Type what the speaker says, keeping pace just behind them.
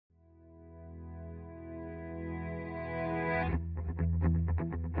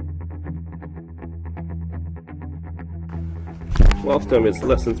Last time it's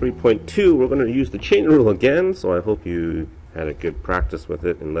lesson 3.2. We're going to use the chain rule again, so I hope you had a good practice with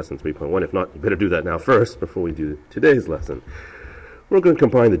it in lesson 3.1. If not, you better do that now first before we do today's lesson. We're going to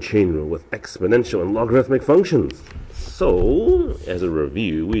combine the chain rule with exponential and logarithmic functions. So, as a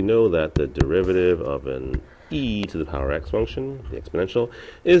review, we know that the derivative of an e to the power x function, the exponential,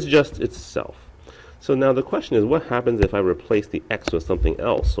 is just itself. So now the question is, what happens if I replace the x with something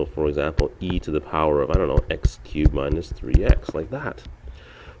else? So for example, e to the power of, I don't know, x cubed minus 3x, like that.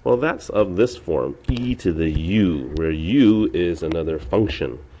 Well, that's of this form, e to the u, where u is another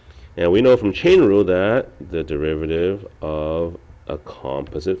function. And we know from chain rule that the derivative of a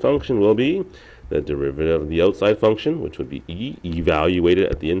composite function will be the derivative of the outside function, which would be e, evaluated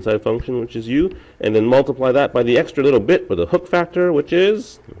at the inside function, which is u, and then multiply that by the extra little bit, or the hook factor, which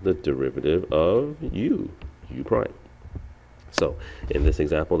is the derivative of u prime. So, in this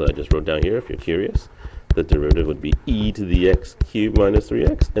example that I just wrote down here, if you're curious, the derivative would be e to the x cubed minus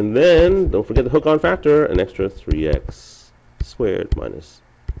 3x, and then, don't forget the hook-on factor, an extra 3x squared minus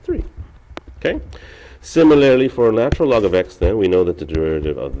 3. Okay? Similarly, for a natural log of x, then, we know that the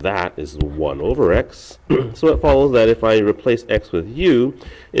derivative of that is 1 over x. So it follows that if I replace x with u,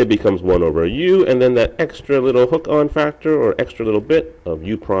 it becomes 1 over u, and then that extra little hook-on factor, or extra little bit of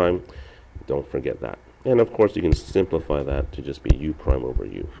u prime, don't forget that. And of course, you can simplify that to just be u prime over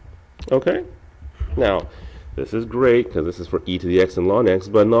u. Okay? Now, this is great, because this is for e to the x and ln x,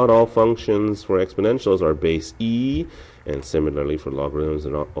 but not all functions for exponentials are base e, and similarly for logarithms,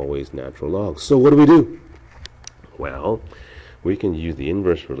 they're not always natural logs. So what do? Well, we can use the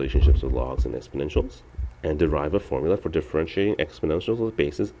inverse relationships of logs and exponentials and derive a formula for differentiating exponentials with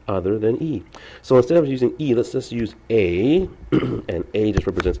bases other than e. So instead of using e, let's just use a, and a just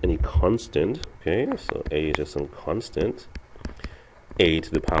represents any constant. Okay, so a is just some constant, a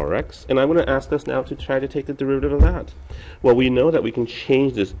to the power x, and I'm going to ask us now to try to take the derivative of that. Well, we know that we can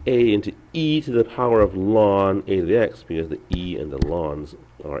change this a into e to the power of ln a to the x, because the e and the ln's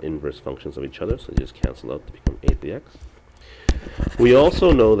are inverse functions of each other, so they just cancel out to become a to the x. We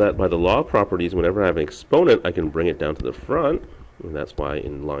also know that by the log properties, whenever I have an exponent, I can bring it down to the front, and that's why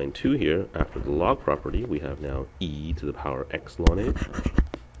in line 2 here, after the log property, we have now e to the power x ln a.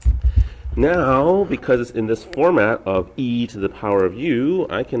 Now, because it's in this format of e to the power of u,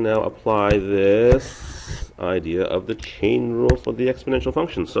 I can now apply this idea of the chain rule for the exponential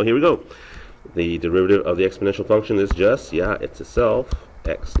function. So here we go. The derivative of the exponential function is just, it's itself,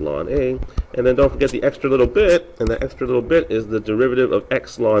 x ln a. And then don't forget the extra little bit, and that extra little bit is the derivative of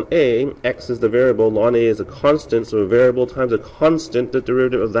x ln a. X is the variable, ln a is a constant, so a variable times a constant, the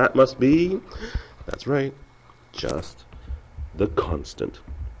derivative of that must be, that's right, just the constant.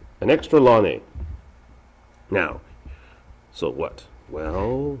 An extra ln a. Now, so what?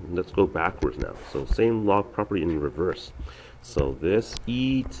 Well, let's go backwards now. So same log property in reverse. So this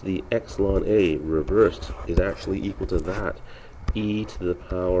e to the x ln a reversed is actually equal to that, e to the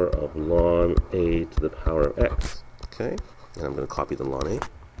power of ln a to the power of x. Okay? And I'm going to copy the ln a.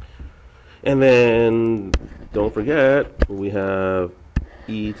 And then, don't forget, we have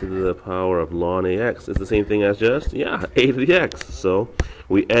e to the power of ln ax is the same thing as just, a to the x. So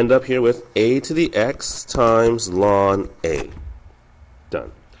we end up here with a to the x times ln a.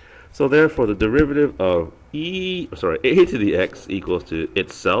 Done. So therefore, the derivative of a to the x equals to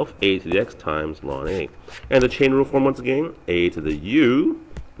itself, a to the x times ln a. And the chain rule form once again, a to the u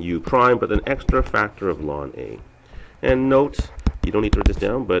prime, but an extra factor of ln a. And note, you don't need to write this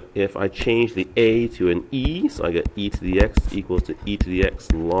down, but if I change the a to an e, so I get e to the x equals to e to the x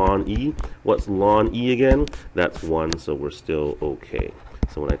ln e. What's ln e again? That's 1, so we're still okay.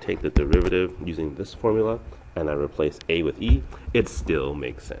 So when I take the derivative using this formula and I replace a with e, it still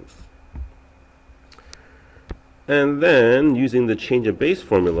makes sense. And then using the change of base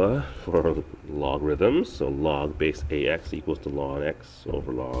formula for logarithms, so log base ax equals to ln x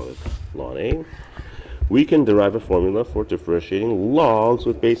over log ln a, we can derive a formula for differentiating logs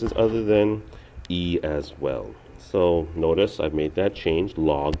with bases other than e as well. So notice I've made that change.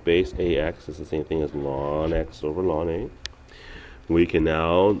 Log base ax is the same thing as ln x over ln a. We can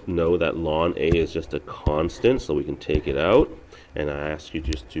now know that ln a is just a constant, so we can take it out. And I ask you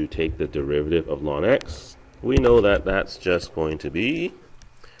just to take the derivative of ln x. We know that that's just going to be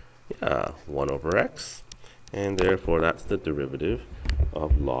 1 over x. And therefore, that's the derivative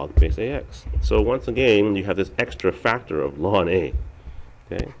of log base ax. So once again, you have this extra factor of ln a.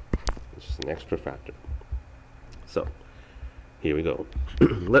 Okay, it's just an extra factor. So here we go.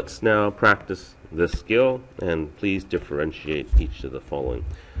 Let's now practice this skill, and please differentiate each of the following.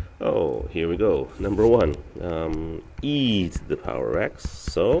 Oh, here we go. Number 1, e to the power x.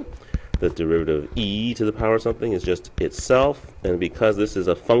 So the derivative of e to the power of something is just itself. And because this is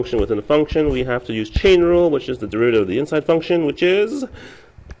a function within a function, we have to use chain rule, which is the derivative of the inside function, which is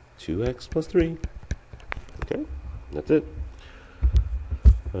 2x plus 3. Okay, that's it.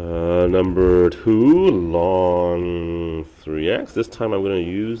 Number 2, ln 3x. This time I'm going to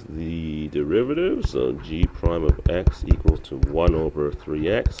use the derivative. So g prime of x equals to 1 over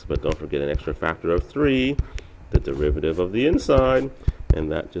 3x. But don't forget an extra factor of 3, the derivative of the inside. And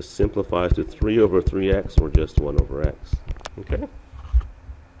that just simplifies to 3 over 3x, or just 1 over x. Okay?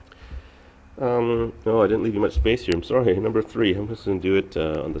 Oh, I didn't leave you much space here. I'm sorry. Number 3, I'm just going to do it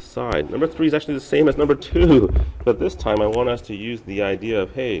on the side. Number 3 is actually the same as number 2, but this time I want us to use the idea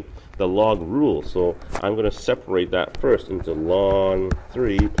of, hey, the log rule. So I'm going to separate that first into ln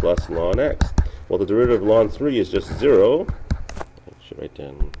 3 plus ln x. Well, the derivative of ln 3 is just 0. I should write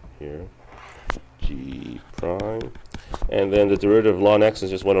down here, g prime. And then the derivative of ln x is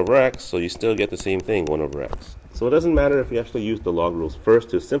just 1 over x, so you still get the same thing, 1 over x. So it doesn't matter if you actually use the log rules first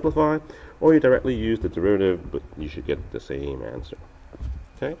to simplify, or you directly use the derivative, but you should get the same answer.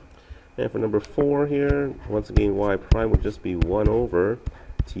 Okay? And for number 4 here, once again, y prime would just be 1 over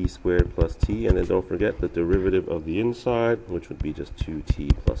t squared plus t, and then don't forget the derivative of the inside, which would be just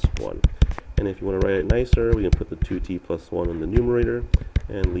 2t plus 1. And if you want to write it nicer, we can put the 2t plus 1 in the numerator,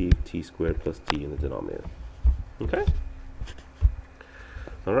 and leave t squared plus t in the denominator. Okay?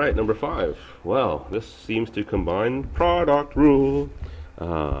 Alright, number 5. Well, this seems to combine product rule.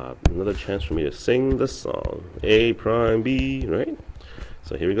 Another chance for me to sing the song. A prime B, right?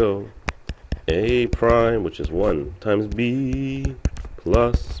 So here we go. A prime, which is 1 times B,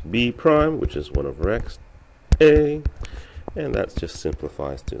 plus B prime, which is 1 over x, A. And that just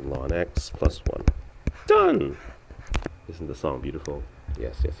simplifies to ln x plus 1. Done! Isn't the song beautiful?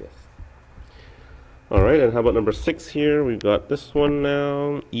 Yes, yes, yes. Alright, and how about number 6 here? We've got this one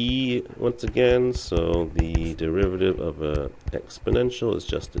now, e once again, so the derivative of an exponential is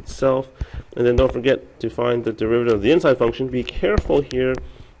just itself. And then don't forget to find the derivative of the inside function. Be careful here,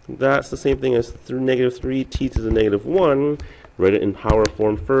 that's the same thing as negative 3t to the negative 1. Write it in power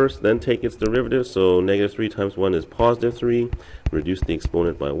form first, then take its derivative, so negative 3 times 1 is positive 3. Reduce the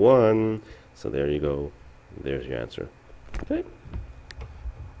exponent by 1, so there you go, there's your answer. Okay.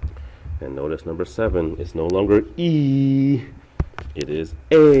 And notice number 7 is no longer e, it is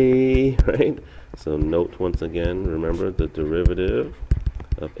a, right? So note once again, remember the derivative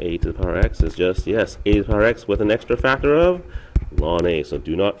of a to the power x is just, yes, a to the power x with an extra factor of ln a. So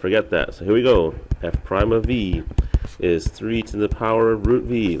do not forget that. So here we go. F prime of v is 3 to the power of root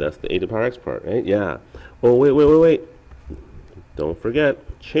v. That's the a to the power x part, right? Yeah. Oh, wait. Don't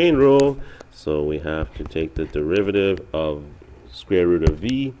forget, chain rule. So we have to take the derivative of square root of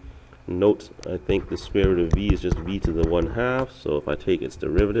v. Note, I think the square root of v is just v to the 1/2, so if I take its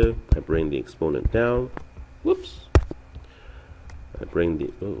derivative, I bring the exponent down. Whoops. I bring the,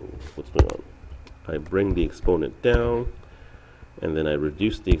 what's going on? I bring the exponent down, and then I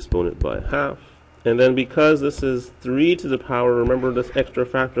reduce the exponent by 1/2. And then because this is 3 to the power, remember this extra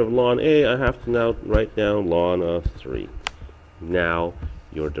factor of ln a, I have to now write down ln of 3. Now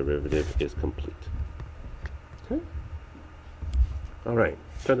your derivative is complete. Okay? Alright,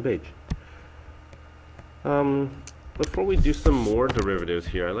 turn the page. Before we do some more derivatives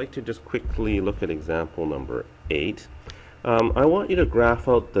here, I'd like to just quickly look at example number 8. I want you to graph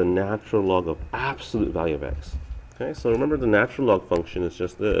out the natural log of absolute value of x. Okay, so remember the natural log function is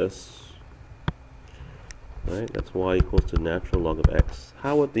just this. Right, that's y equals to natural log of x.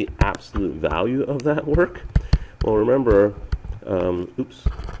 How would the absolute value of that work? Well, remember,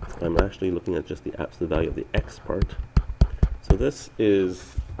 I'm actually looking at just the absolute value of the x part. So this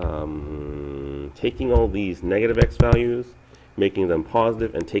is taking all these negative x values, making them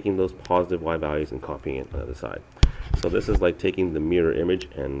positive, and taking those positive y values and copying it on the other side. So this is like taking the mirror image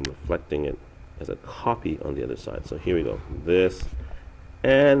and reflecting it as a copy on the other side. So here we go. This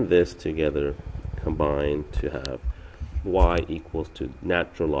and this together combine to have y equals to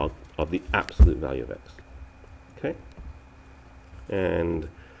natural log of the absolute value of x. Okay? And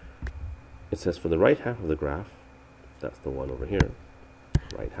it says for the right half of the graph, that's the one over here,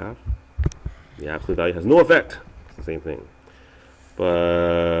 right half, the absolute value has no effect. It's the same thing.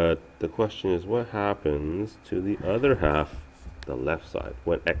 But the question is, what happens to the other half, the left side,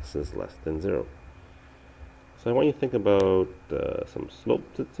 when x is less than 0? So I want you to think about some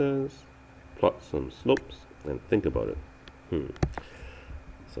slopes, it says. Plot some slopes and think about it.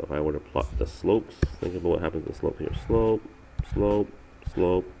 So if I were to plot the slopes, think about what happens to the slope here. Slope, slope,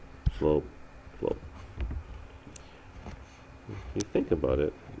 slope, slope, slope. If you think about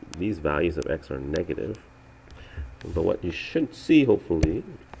it, these values of x are negative. But what you should see, hopefully,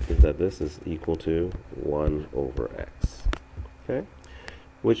 is that this is equal to 1 over x. Okay?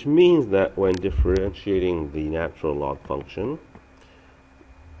 Which means that when differentiating the natural log function,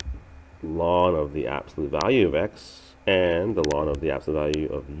 ln of the absolute value of x and the ln of the absolute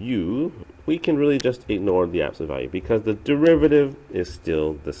value of u, we can really just ignore the absolute value because the derivative is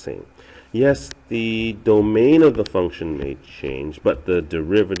still the same. Yes, the domain of the function may change, but the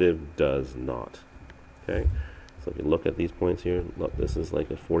derivative does not. Okay? So if you look at these points here, look, this is like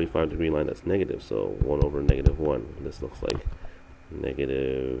a 45-degree line that's negative, so 1 over negative 1. This looks like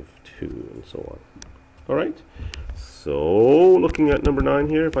negative 2, and so on. All right? So looking at number 9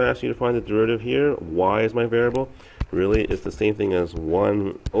 here, if I ask you to find the derivative here, y is my variable. Really, it's the same thing as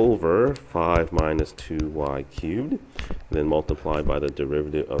 1 over 5 minus 2y cubed, then multiplied by the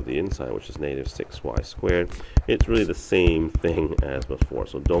derivative of the inside, which is negative 6y squared. It's really the same thing as before,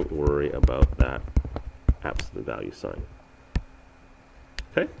 so don't worry about that absolute value sign.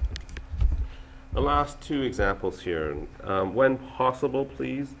 Okay? The last 2 examples here. When possible,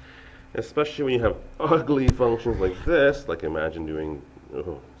 please, especially when you have ugly functions like this, like imagine doing,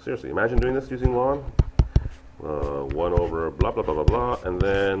 seriously, imagine doing this using ln. 1 over blah blah blah blah blah, and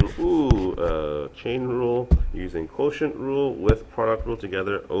then chain rule using quotient rule with product rule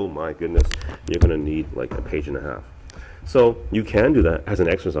together. Oh my goodness, you're going to need like a page and a half. So you can do that as an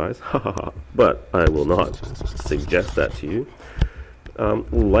exercise, but I will not suggest that to you.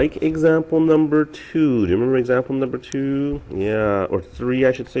 Like example number 2. Do you remember example number 2? Yeah, or 3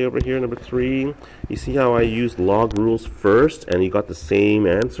 I should say over here, number 3. You see how I used log rules first and you got the same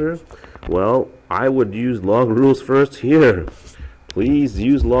answer? Well, I would use log rules first here. Please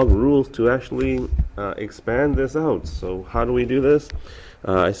use log rules to actually expand this out. So how do we do this?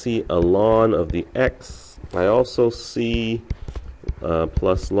 I see a ln of the x. I also see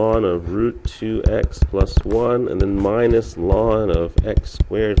plus ln of root 2x plus 1, and then minus ln of x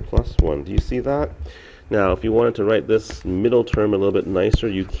squared plus 1. Do you see that? Now, if you wanted to write this middle term a little bit nicer,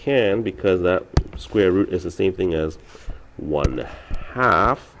 you can, because that square root is the same thing as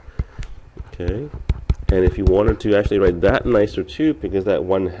 1/2. Okay, and if you wanted to actually write that nicer too, because that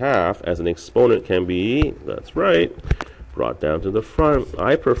 1/2 as an exponent can be, that's right, brought down to the front.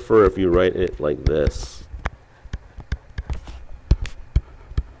 I prefer if you write it like this.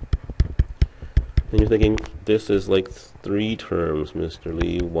 And you're thinking, this is like 3 terms, Mr.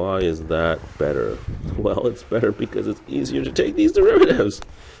 Lee. Why is that better? Well, it's better because it's easier to take these derivatives.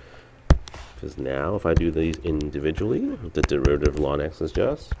 Because now, if I do these individually, the derivative of ln x is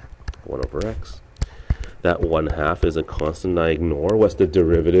just 1 over x. That 1/2 is a constant I ignore. What's the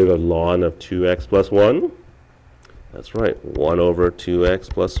derivative of ln of 2x plus 1? That's right, 1 over 2x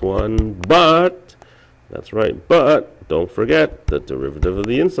plus 1. But, that's right, but don't forget the derivative of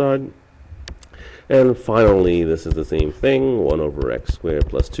the inside. And finally, this is the same thing, 1 over x squared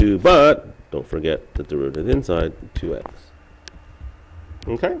plus 2, but don't forget the derivative inside, 2x.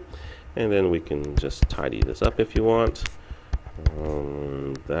 Okay? And then we can just tidy this up if you want.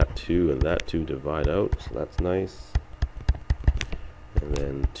 That 2 and that 2 divide out, so that's nice. And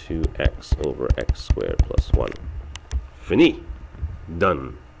then 2x over x squared plus 1. Fini.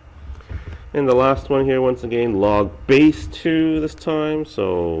 Done. And the last one here, once again, log base 2 this time,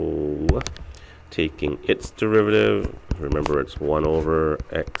 so taking its derivative, remember it's 1 over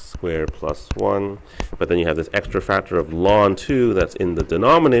x squared plus 1, but then you have this extra factor of ln 2 that's in the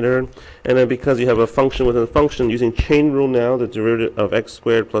denominator, and then because you have a function within a function, using chain rule now, the derivative of x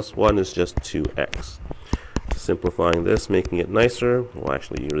squared plus 1 is just 2x. Simplifying this, making it nicer, well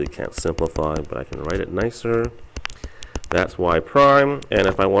actually you really can't simplify, but I can write it nicer. That's y prime, and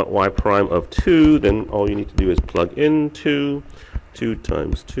if I want y prime of 2, then all you need to do is plug in 2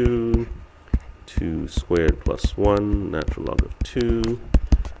 times 2, 2 squared plus 1, natural log of 2,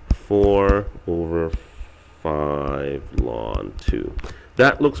 4 over 5 ln 2.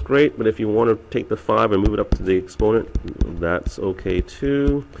 That looks great, but if you want to take the 5 and move it up to the exponent, that's okay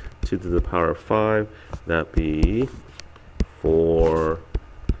too. 2 to the power of 5, that'd be 4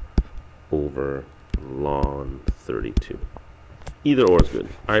 over ln 32. Either or is good.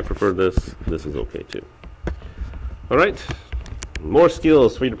 I prefer this. This is okay too. All right, more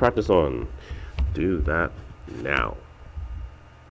skills for you to practice on. Do that now.